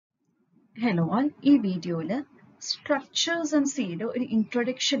Hello all, ഈ വീഡിയോയിൽ structures and Cയുടെ ഒരു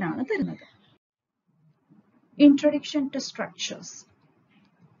introduction ആണ് തരുന്നത്. Introduction to structures.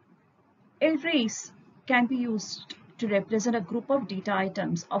 Arrays can be used to represent a group of data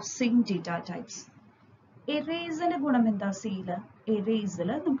items of same data types. Arraysന്റെ ഗുണം എന്താ Cയില്?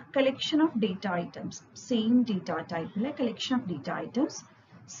 Arraysല് നമുക്ക് collection of data items, same data typeലെ collection of data items,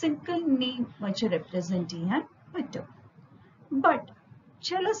 single name വെച്ച് represent ചെയ്യാൻ പറ്റും. But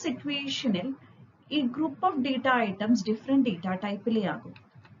ചില സിറ്റുവേഷനിൽ ഈ group of data items different data ടൈപ്പിലേ ആകും.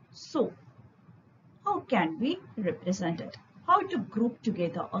 So how can we represent it? How to group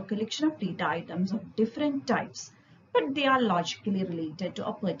together a collection of data items of different types, but they are logically related to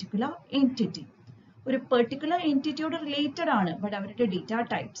a particular entity. ഒരു particular entity-യോട് related ആണ്, but അവരുടെ data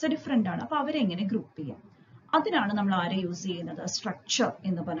types different ആണ്. അപ്പോൾ അവരെങ്ങനെ group ചെയ്യാം? അതിനാണ് നമ്മൾ ആരെ യൂസ് ചെയ്യുന്നത്? സ്ട്രക്ചർ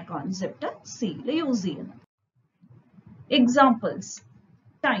എന്ന് പറഞ്ഞ കോൺസെപ്റ്റ് സിയിൽ യൂസ് ചെയ്യുന്നത്. Examples: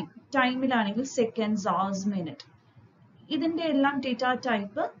 ടൈമിലാണെങ്കിൽ seconds, hours, minute. ഇതിന്റെ എല്ലാം ഡേറ്റ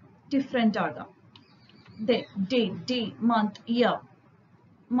ടൈപ്പ് ഡിഫറെന്റ് ആകാം. Day, month, year.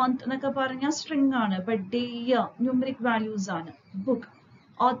 മന്ത് എന്നൊക്കെ പറഞ്ഞാൽ സ്ട്രിംഗ് ആണ്, but day, year numeric values ആണ്. Book,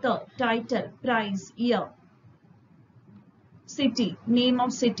 author, title, price, year. City, name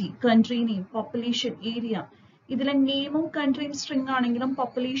of city, country name, population, area. ഇതിലെ നെയിമും കൺട്രിയും സ്ട്രിംഗ് ആണെങ്കിലും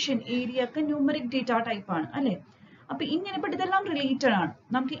പോപ്പുലേഷൻ, ഏരിയ ഒക്കെ ന്യൂമറിക് ഡേറ്റ ടൈപ്പ് ആണ് അല്ലെ? അപ്പൊ ഇങ്ങനെ ഇതെല്ലാം റിലേറ്റഡ് ആണ്.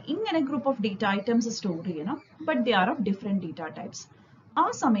 നമുക്ക് ഇങ്ങനെ group of data items store ചെയ്യണം, but they are of different data types. ആ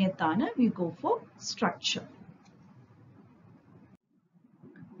സമയത്താണ് we go for structure.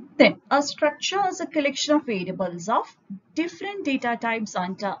 Then a structure is a collection of variables of different data types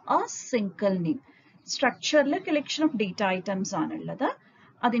under a single name. Structureൽ collection of data items ആണുള്ളത്.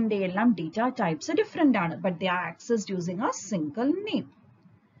 അതിന്റെ എല്ലാം data types different ആണ്, but they are accessed using a single name.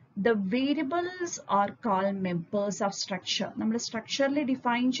 The variables are called members of structure. നമ്മൾ സ്ട്രക്ചറിൽ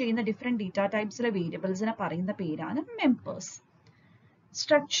define ചെയ്യുന്ന different data ടൈപ്സിലെ വേരിയബിൾസിനെ പറയുന്ന പേരാണ് members.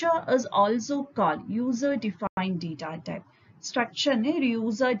 Structure is also called user defined data type. സ്ട്രക്ചറിനെ ഒരു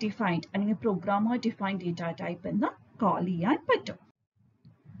യൂസർ ഡിഫൈൻഡ് അല്ലെങ്കിൽ programmer defined data type എന്ന് call ചെയ്യാൻ പറ്റും.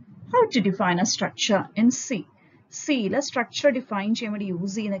 How to define a structure in C? സിയിലെ സ്ട്രക്ചർ ഡിഫൈൻ ചെയ്യാൻ വേണ്ടി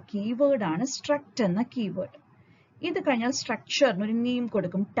യൂസ് ചെയ്യുന്ന കീവേഡ് ആണ് struct എന്ന കീവേഡ്. ഇത് കഴിഞ്ഞാൽ സ്ട്രക്ചറിന് ഒരു നെയിം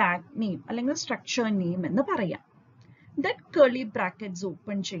കൊടുക്കും, ടാഗ് നെയിം അല്ലെങ്കിൽ സ്ട്രക്ചർ നെയിം എന്ന് പറയാം. ദെൻ കർലി ബ്രാക്കറ്റ്സ്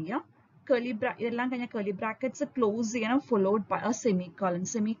ഓപ്പൺ ചെയ്യാം. ഇതെല്ലാം കഴിഞ്ഞാൽ കർലി ബ്രാക്കറ്റ്സ് ക്ലോസ് ചെയ്യണം, followed by A semicolon.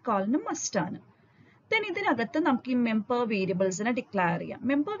 സെമിക്കോളനും must ആണ്. ദെൻ ഇതിനകത്ത് നമുക്ക് ഈ മെമ്പർ വേരിയബിൾസിനെ ഡിക്ലെയർ ചെയ്യാം.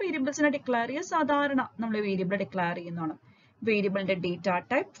 മെമ്പർ വേരിയബിൾസിനെ ഡിക്ലെയർ ചെയ്യാൻ സാധാരണ നമ്മൾ വേരിയബിൾ ഡിക്ലെയർ ചെയ്യുന്നതാണ്. വേരിയബിളിന്റെ data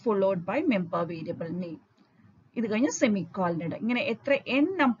type followed by member variable name. ഇത് കഴിഞ്ഞ് സെമിക്കോളൻ. ഇങ്ങനെ എത്ര n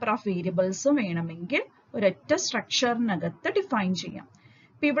നമ്പർ ഓഫ് വേരിയബിൾസും വേണമെങ്കിൽ ഒരൊറ്റ സ്ട്രക്ചറിനകത്ത് ഡിഫൈൻ ചെയ്യാം.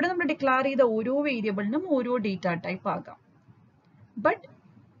 ഇപ്പൊ ഇവിടെ നമ്മൾ ഡിക്ലെയർ ചെയ്ത ഓരോ വേരിയബിളിനും ഓരോ ഡേറ്റ ടൈപ്പ് ആകാം. ബട്ട്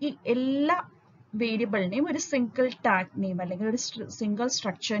ഈ എല്ലാ വേരിയബിളിനെയും ഒരു സിംഗിൾ ടാഗ് നെയിം അല്ലെങ്കിൽ ഒരു സിംഗിൾ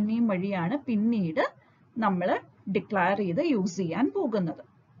സ്ട്രക്ചർ നെയിം വഴിയാണ് പിന്നീട് നമ്മൾ ഡിക്ലെയർ ചെയ്ത് യൂസ് ചെയ്യാൻ പോകുന്നത്.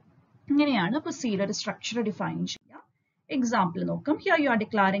 ഇങ്ങനെയാണ് ഇപ്പൊ സിയിൽ ഒരു സ്ട്രക്ചർ ഡിഫൈൻ ചെയ്യാം. എക്സാമ്പിൾ നോക്കാം. Here you are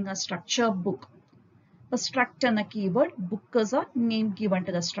declaring A structure book. struct എന്ന keyword, book is a name given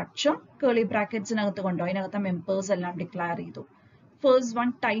to the structure. curly bracketsനകത്ത് കൊണ്ടോ അതിനകത്ത് മെമ്പേഴ്സ് എല്ലാം ഡിക്ലെയർ ചെയ്തു. ഫസ്റ്റ് വൺ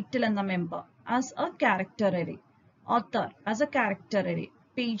ടൈറ്റിൽ എന്ന member as A character array, author as a character array,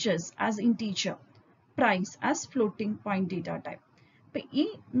 pages as integer, price as floating point data type. അപ്പൊ ഈ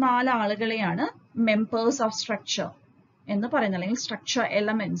 4 ആളുകളെയാണ് members of structure എന്ന് പറയുന്നത്, അല്ലെങ്കിൽ സ്ട്രക്ചർ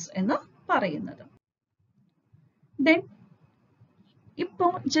എലമെന്റ്സ് എന്ന് പറയുന്നത്. ദെൻ ഇപ്പോ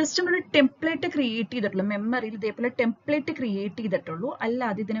ജസ്റ്റ് നമ്മളൊരു ടെംപ്ലേറ്റ് ക്രിയേറ്റ് ചെയ്തിട്ടുള്ളൂ. മെമ്മറിയിൽ ഇതേപോലെ ടെംപ്ലേറ്റ് ക്രിയേറ്റ് ചെയ്തിട്ടുള്ളൂ,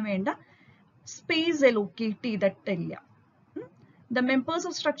 അല്ലാതെ ഇതിന് വേണ്ട സ്പേസ് അലോക്കേറ്റ് ചെയ്തിട്ടില്ല. The members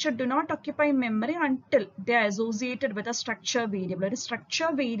of structure do not occupy memory until they are associated with a structure variable. ഒരു സ്ട്രക്ചർ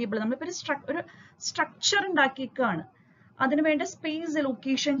വേരിയബിൾ നമ്മളിപ്പോൾ ഒരു സ്ട്രക്ചർ ഉണ്ടാക്കിയേക്കാണ്, അതിന് വേണ്ട സ്പേസ്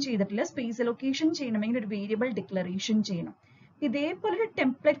അലോക്കേഷൻ ചെയ്തിട്ടില്ല. സ്പേസ് അലോക്കേഷൻ ചെയ്യണമെങ്കിൽ ഒരു വേരിയബിൾ ഡിക്ലറേഷൻ ചെയ്യണം. ഇതേപോലെ ഒരു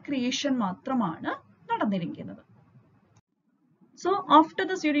ടെംപ്ലേറ്റ് ക്രിയേഷൻ മാത്രമാണ് നടന്നിരിക്കുന്നത്. So after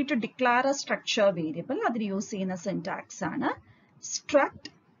this you need to declare a structure variable. അതിന് യൂസ് ചെയ്യുന്ന സിന്റാക്സ് ആണ് struct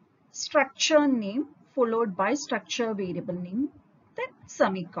structure name followed by structure variable name then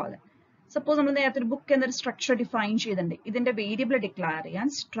semicolon. Suppose നമ്മൾ നേരത്തെ ഒരു ബുക്ക് എന്നൊരു സ്ട്രക്ചർ ഡിഫൈൻ ചെയ്തിട്ടുണ്ട്. ഇതിന്റെ വേരിയബിൾ ഡിക്ലെയർ ചെയ്യാൻ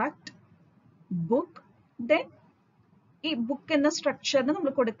struct book. then ഈ ബുക്ക് എന്ന സ്ട്രക്ചറിന്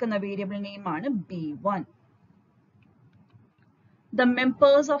നമ്മൾ കൊടുക്കുന്ന വേരിയബിൾ നെയിം ആണ് b1. The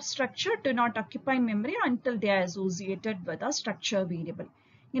members of structure do not occupy memory until they are associated with a structure variable.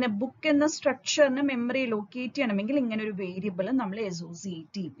 ഇങ്ങനെ ബുക്ക് എന്ന സ്ട്രക്ചറിന് മെമ്മറി ലൊക്കേറ്റ് ചെയ്യണമെങ്കിൽ ഇങ്ങനെ ഒരു വേരിയബിൾ നമ്മൾ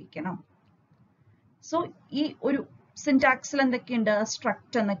അസോസിയേറ്റ് ചെയ്യിപ്പിക്കണം. സോ ഈ ഒരു സിന്റാക്സിൽ എന്തൊക്കെയുണ്ട്?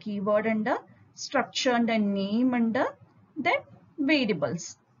 struct എന്ന കീവേഡ് ഉണ്ട്, സ്ട്രക്ചറിന്റെ നെയിം ഉണ്ട്, then variables.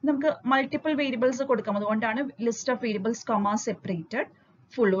 നമുക്ക് മൾട്ടിപ്പിൾ വേരിയബിൾസ് കൊടുക്കാം. അതുകൊണ്ടാണ് list of variables comma separated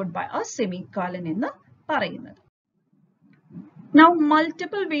followed by a semicolon എന്ന് പറയുന്നത്. Now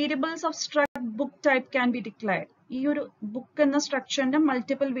multiple variables of struct book type can be declared. ഈ ഒരു ബുക്ക് എന്ന സ്ട്രക്ചറിന്റെ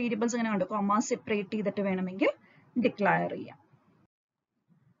മൾട്ടിപ്പിൾ വേരിയബിൾസ് എങ്ങനെ കണ്ടു comma സെപ്പറേറ്റ് ചെയ്തിട്ട് വേണമെങ്കിൽ ഡിക്ലയർ ചെയ്യാം.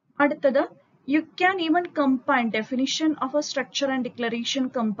 അടുത്തത് you can even combine definition of a structure and declaration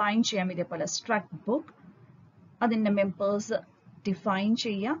combine ചെയ്യാം. ഇതേപോലെ struct book അതിന്റെ മെമ്പേഴ്സ് ഡിഫൈൻ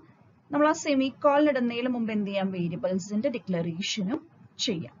ചെയ്യാം. നമ്മൾ ആ സെമിക്കോളൻ ഇടുന്നതിന് മുമ്പ് എന്ത് ചെയ്യാം, വേരിയബിൾസിന്റെ ഡിക്ലറേഷനും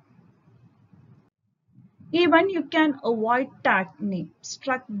ചെയ്യാം. Even you can avoid tag name.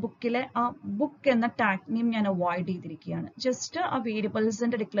 Struct bookile ആ book എന്ന tag name ഞാൻ അവോയ്ഡ് ചെയ്തിരിക്കുകയാണ്. ജസ്റ്റ് ആ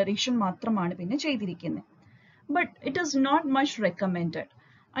വേരിയബിൾസിന്റെ ഡിക്ലറേഷൻ മാത്രമാണ് പിന്നെ ചെയ്തിരിക്കുന്നത്. But it is not much recommended.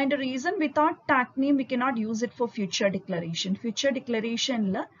 And the reason without tag name we cannot use it for future declaration. Future declaration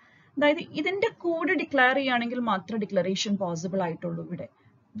ല് അതായത് ഇതിന്റെ കൂടെ ഡിക്ലെയർ ചെയ്യുകയാണെങ്കിൽ മാത്രം ഡിക്ലറേഷൻ പോസിബിൾ ആയിട്ടുള്ളൂ. ഇവിടെ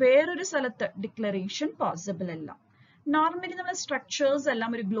വേറൊരു സ്ഥലത്ത് ഡിക്ലറേഷൻ പോസിബിൾ അല്ല. നോർമലി നമ്മൾ സ്ട്രക്ചേഴ്സ്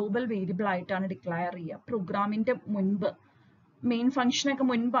എല്ലാം ഒരു ഗ്ലോബൽ വേരിയബിൾ ആയിട്ടാണ് ഡിക്ലെയർ ചെയ്യുക. പ്രോഗ്രാമിന്റെ മുൻപ് മെയിൻ ഫംഗ്ഷനൊക്കെ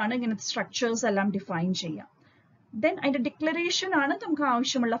മുൻപാണ് ഇങ്ങനത്തെ സ്ട്രക്ചേഴ്സ് എല്ലാം ഡിഫൈൻ ചെയ്യുക. ദെൻ അതിന്റെ ഡിക്ലറേഷൻ ആണ് നമുക്ക്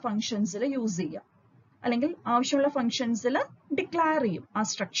ആവശ്യമുള്ള ഫംഗ്ഷൻസിൽ യൂസ് ചെയ്യുക, അല്ലെങ്കിൽ ആവശ്യമുള്ള ഫംഗ്ഷൻസിൽ ഡിക്ലെയർ ചെയ്യും ആ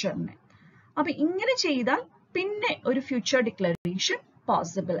സ്ട്രക്ചറിനെ. അപ്പൊ ഇങ്ങനെ ചെയ്താൽ പിന്നെ ഒരു ഫ്യൂച്ചർ ഡിക്ലറേഷൻ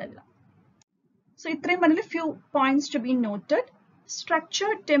പോസിബിൾ അല്ല. സോ ഇത്രയും പറഞ്ഞ few points to B noted.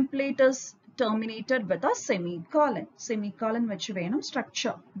 Structure template is terminated with a semicolon. Semicolon വെച്ച് വേണം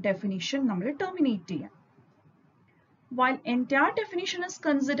structure definition നമ്മൾ terminate ചെയ്യാൻ. While entire definition is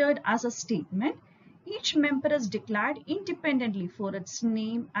considered as a statement, each member is declared independently for its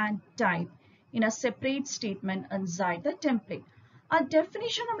name and type in a separate statement inside the template. ആ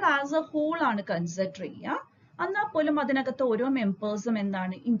definition നമ്മൾ as a whole ആണ് consider ചെയ്യുക. എന്നാൽ പോലും അതിനകത്ത് ഓരോ മെമ്പേഴ്സും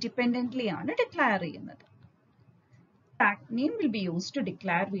എന്താണ് ഇൻഡിപെൻഡന്റ്ലി ആണ് ഡിക്ലയർ ചെയ്യുന്നത്. Tag name will be used to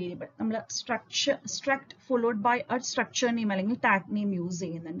declare variable. നമ്മൾ struct followed by a structure name അല്ലെങ്കിൽ tag name യൂസ്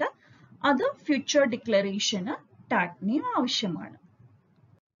ചെയ്യുന്നുണ്ട്. അത് future declaration tag name ആവശ്യമാണ്.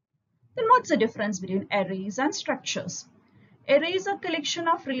 Then what's the difference between arrays and structures? Arrays are collection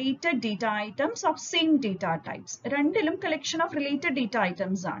of related data items of same data types. രണ്ടിലും collection of related data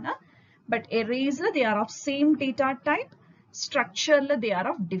items ആണ്. But arrays they are of same data type. Structure they are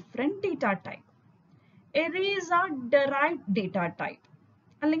of different data type. Arrays are derived data type.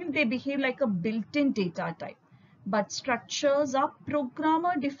 They behave like a built-in data type. But structures are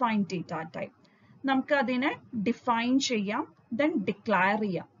programmer defined data type. നമുക്ക് അതിനെ define ചെയ്യാം, then declare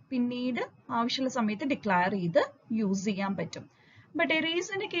ചെയ്യാം. പിന്നീട് ആവശ്യമുള്ള സമയത്ത് declare ചെയ്ത് use ചെയ്യാൻ പറ്റും. ബട്ട്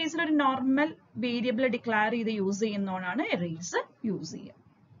എറേസിന്റെ കേസിൽ ഒരു നോർമൽ വേരിയബിൾ ഡിക്ലയർ ചെയ്ത് യൂസ് ചെയ്യുന്നതാണ് എറേസ് യൂസ് ചെയ്യുക.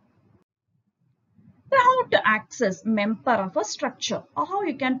 How to access member of a structure or how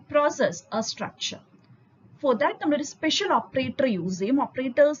you can process a structure. For that നമ്മൾ ഒരു സ്പെഷ്യൽ ഓപ്പറേറ്റർ യൂസ് ചെയ്യും.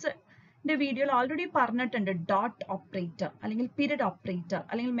 ഓപ്പറേറ്റേഴ്സിന്റെ വീഡിയോയിൽ ഓൾറെഡി പറഞ്ഞിട്ടുണ്ട്. ഡോട്ട് ഓപ്പറേറ്റർ അല്ലെങ്കിൽ പീരിയഡ് ഓപ്പറേറ്റർ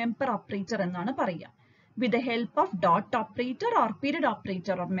അല്ലെങ്കിൽ മെമ്പർ ഓപ്പറേറ്റർ എന്നാണ് പറയുക. With the help of dot operator or period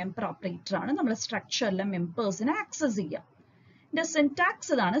operator or member operator ആണ് നമ്മൾ സ്ട്രക്ചറിലെ മെമ്പേഴ്സിനെ ആക്സസ് ചെയ്യുക. ഇതിന്റെ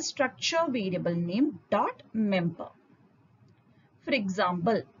സിന്റാക്സ് ഇതാണ്. Structure variable name dot member. For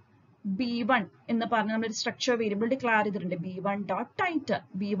example B1 എന്ന് പറഞ്ഞ നമ്മൾ സ്ട്രക്ചർ വേരിയബിൾ ഡിക്ലയർ ചെയ്തിട്ടുണ്ട്. B1 dot title,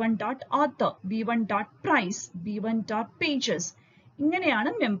 B1 dot author, B1 dot price, B1 dot pages. ഇങ്ങനെയാണ്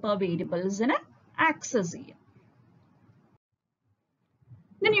മെമ്പർ വേരിയബിൾസിനെ ആക്സസ് ചെയ്യുക.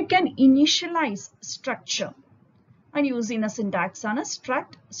 Then you can initialize structure and using a syntax ആണ്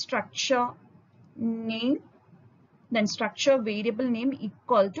struct structure name then structure variable name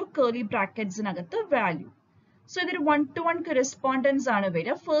equal to curly brackets നകത്ത് value. So ഇതൊരു 1-to-1 correspondence ആണ്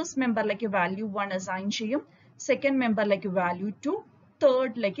വരിക. First മെമ്പറിലേക്ക് value 1 assign ചെയ്യും, second മെമ്പറിലേക്ക് value 2,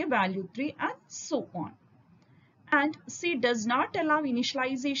 തേർഡിലേക്ക് value 3 and so on. And C does not allow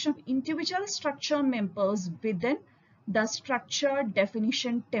initialization of individual structure members within the structure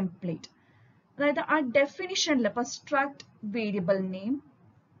definition template. അതായത് ആ ഡെഫിനിഷനിൽ ഇപ്പൊ struct variable name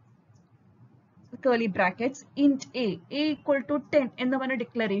curly brackets int a equal to 10 എന്ന് പറഞ്ഞ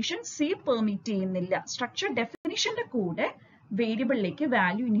declaration C permit ചെയ്യുന്നില്ല. Structure ഡെഫിനിഷന്റെ കൂടെ വേരിയബിളിലേക്ക്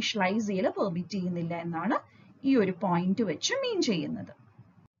value initialise ചെയ്യൽ permit ചെയ്യുന്നില്ല എന്നാണ് ഈ ഒരു പോയിന്റ് വെച്ച് മീൻ ചെയ്യുന്നത്.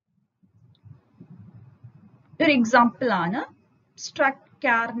 ഒരു എക്സാമ്പിൾ ആണ് struct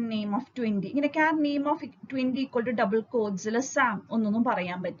char name of 20. ഇങ്ങനെ char name of 20 equal to double കോഡ്സിൽ Sam ഒന്നൊന്നും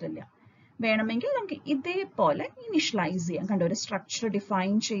പറയാൻ പറ്റില്ല. വേണമെങ്കിൽ നമുക്ക് ഇതേപോലെ ഇനിഷ്യലൈസ് ചെയ്യാം. കണ്ടോ, ഒരു സ്ട്രക്ചർ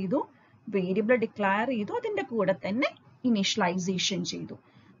ഡിഫൈൻ ചെയ്തു, വേരിയബിൾ ഡിക്ലയർ ചെയ്തു, അതിന്റെ കൂടെ തന്നെ ഇനിഷ്യലൈസേഷൻ ചെയ്തു.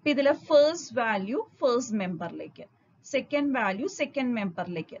 അപ്പൊ ഇതില് first value first മെമ്പറിലേക്ക്, second value second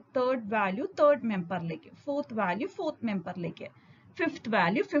മെമ്പറിലേക്ക്, third value third മെമ്പറിലേക്ക്, fourth value fourth മെമ്പറിലേക്ക്, fifth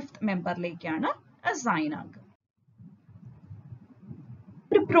value fifth മെമ്പറിലേക്കാണ് assign ആകുക.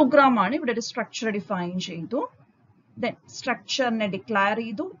 ഒരു പ്രോഗ്രാമാണ്. ഇവിടെ ഒരു സ്ട്രക്ചർ ഡിഫൈൻ ചെയ്തു. Then സ്ട്രക്ചറിനെ ഡിക്ലെയർ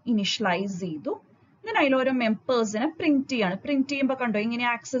ചെയ്തു, ഇനിഷ്യലൈസ് ചെയ്തു. Then അതിൽ ഓരോ മെമ്പേഴ്സിനെ പ്രിന്റ് ചെയ്യാണ്. പ്രിന്റ് ചെയ്യുമ്പോൾ കണ്ടോ ഇങ്ങനെ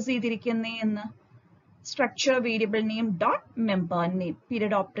ആക്സസ് ചെയ്തിരിക്കുന്നേ എന്ന്. Structure variable name dot member name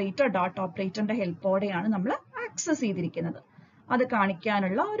period operator dot ഓപ്പറേറ്ററിന്റെ ഹെൽപ്പോടെയാണ് നമ്മൾ ആക്സസ് ചെയ്തിരിക്കുന്നത്. അത്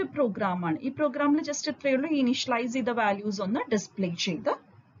കാണിക്കാനുള്ള ഒരു പ്രോഗ്രാമാണ്. ഈ പ്രോഗ്രാമിൽ ജസ്റ്റ് ഇത്രയേ ഉള്ളൂ, ഇനിഷ്യലൈസ് ചെയ്ത വാല്യൂസ് ഒന്ന് ഡിസ്പ്ലേ ചെയ്ത്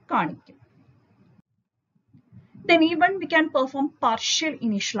കാണിക്കും. Then even we can perform partial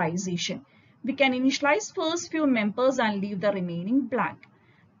initialization. We can initialize first few members and leave the remaining blank.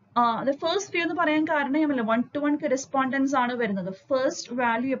 The first few എന്ന് പറയാൻ കാരണം നമ്മൾ 1-to-1 correspondence ആണ് വരുന്നത്. ഫസ്റ്റ്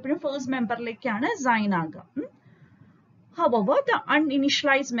വാല്യൂ എപ്പോഴും ഫസ്റ്റ് മെമ്പറിലേക്കാണ് അസൈൻ ആകുക. However, the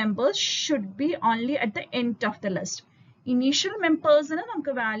uninitialized members should be only at the end of the list. Initial members-ന്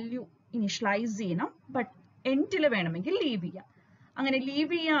നമുക്ക് value initialise ചെയ്യണം, ബട്ട് എൻഡിൽ വേണമെങ്കിൽ ലീവ് ചെയ്യാം. അങ്ങനെ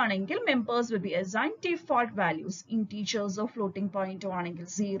ലീവ് ചെയ്യുകയാണെങ്കിൽ members will be assigned default values. Integers or floating point ആണെങ്കിൽ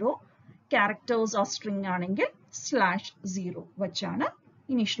 0, characters or string ആണെങ്കിൽ /0 വെച്ചാണ്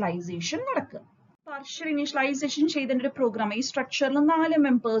ഇനിഷ്യലൈസേഷൻ നടക്കുക. പാർഷ്യൽ ഇനിഷ്യലൈസേഷൻ ചെയ്തതിന്റെ ഒരു പ്രോഗ്രാം. ഈ സ്ട്രക്ചറിൽ 4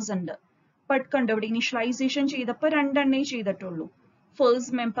 മെമ്പേഴ്സ് ഉണ്ട്. ബട്ട് കണ്ടോ ഇവിടെ ഇനിഷ്യലൈസേഷൻ ചെയ്തപ്പോൾ 2 എണ്ണേ ചെയ്തിട്ടുള്ളൂ.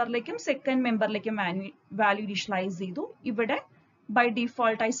 ഫസ്റ്റ് മെമ്പറിലേക്കും സെക്കൻഡ് മെമ്പറിലേക്കും വാല്യൂ ഇനിഷ്യലൈസ് ചെയ്തു. ഇവിടെ ബൈ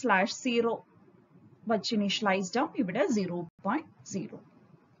ഡിഫോൾട്ട് ആയി /0 വച്ച് ഇനിഷ്യലൈസ്ഡ് ആവും. ഇവിടെ 0.0.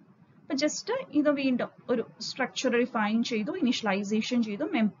 അപ്പൊ ജസ്റ്റ് ഇത് വീണ്ടും ഒരു സ്ട്രക്ചർ ഡിഫൈൻ ചെയ്തു, ഇനിഷ്യലൈസേഷൻ ചെയ്തു,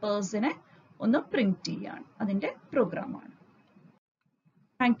 മെമ്പേഴ്സിനെ ഒന്ന് പ്രിന്റ് ചെയ്യാണ്. അതിന്റെ പ്രോഗ്രാമാണ്.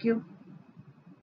 Thank you.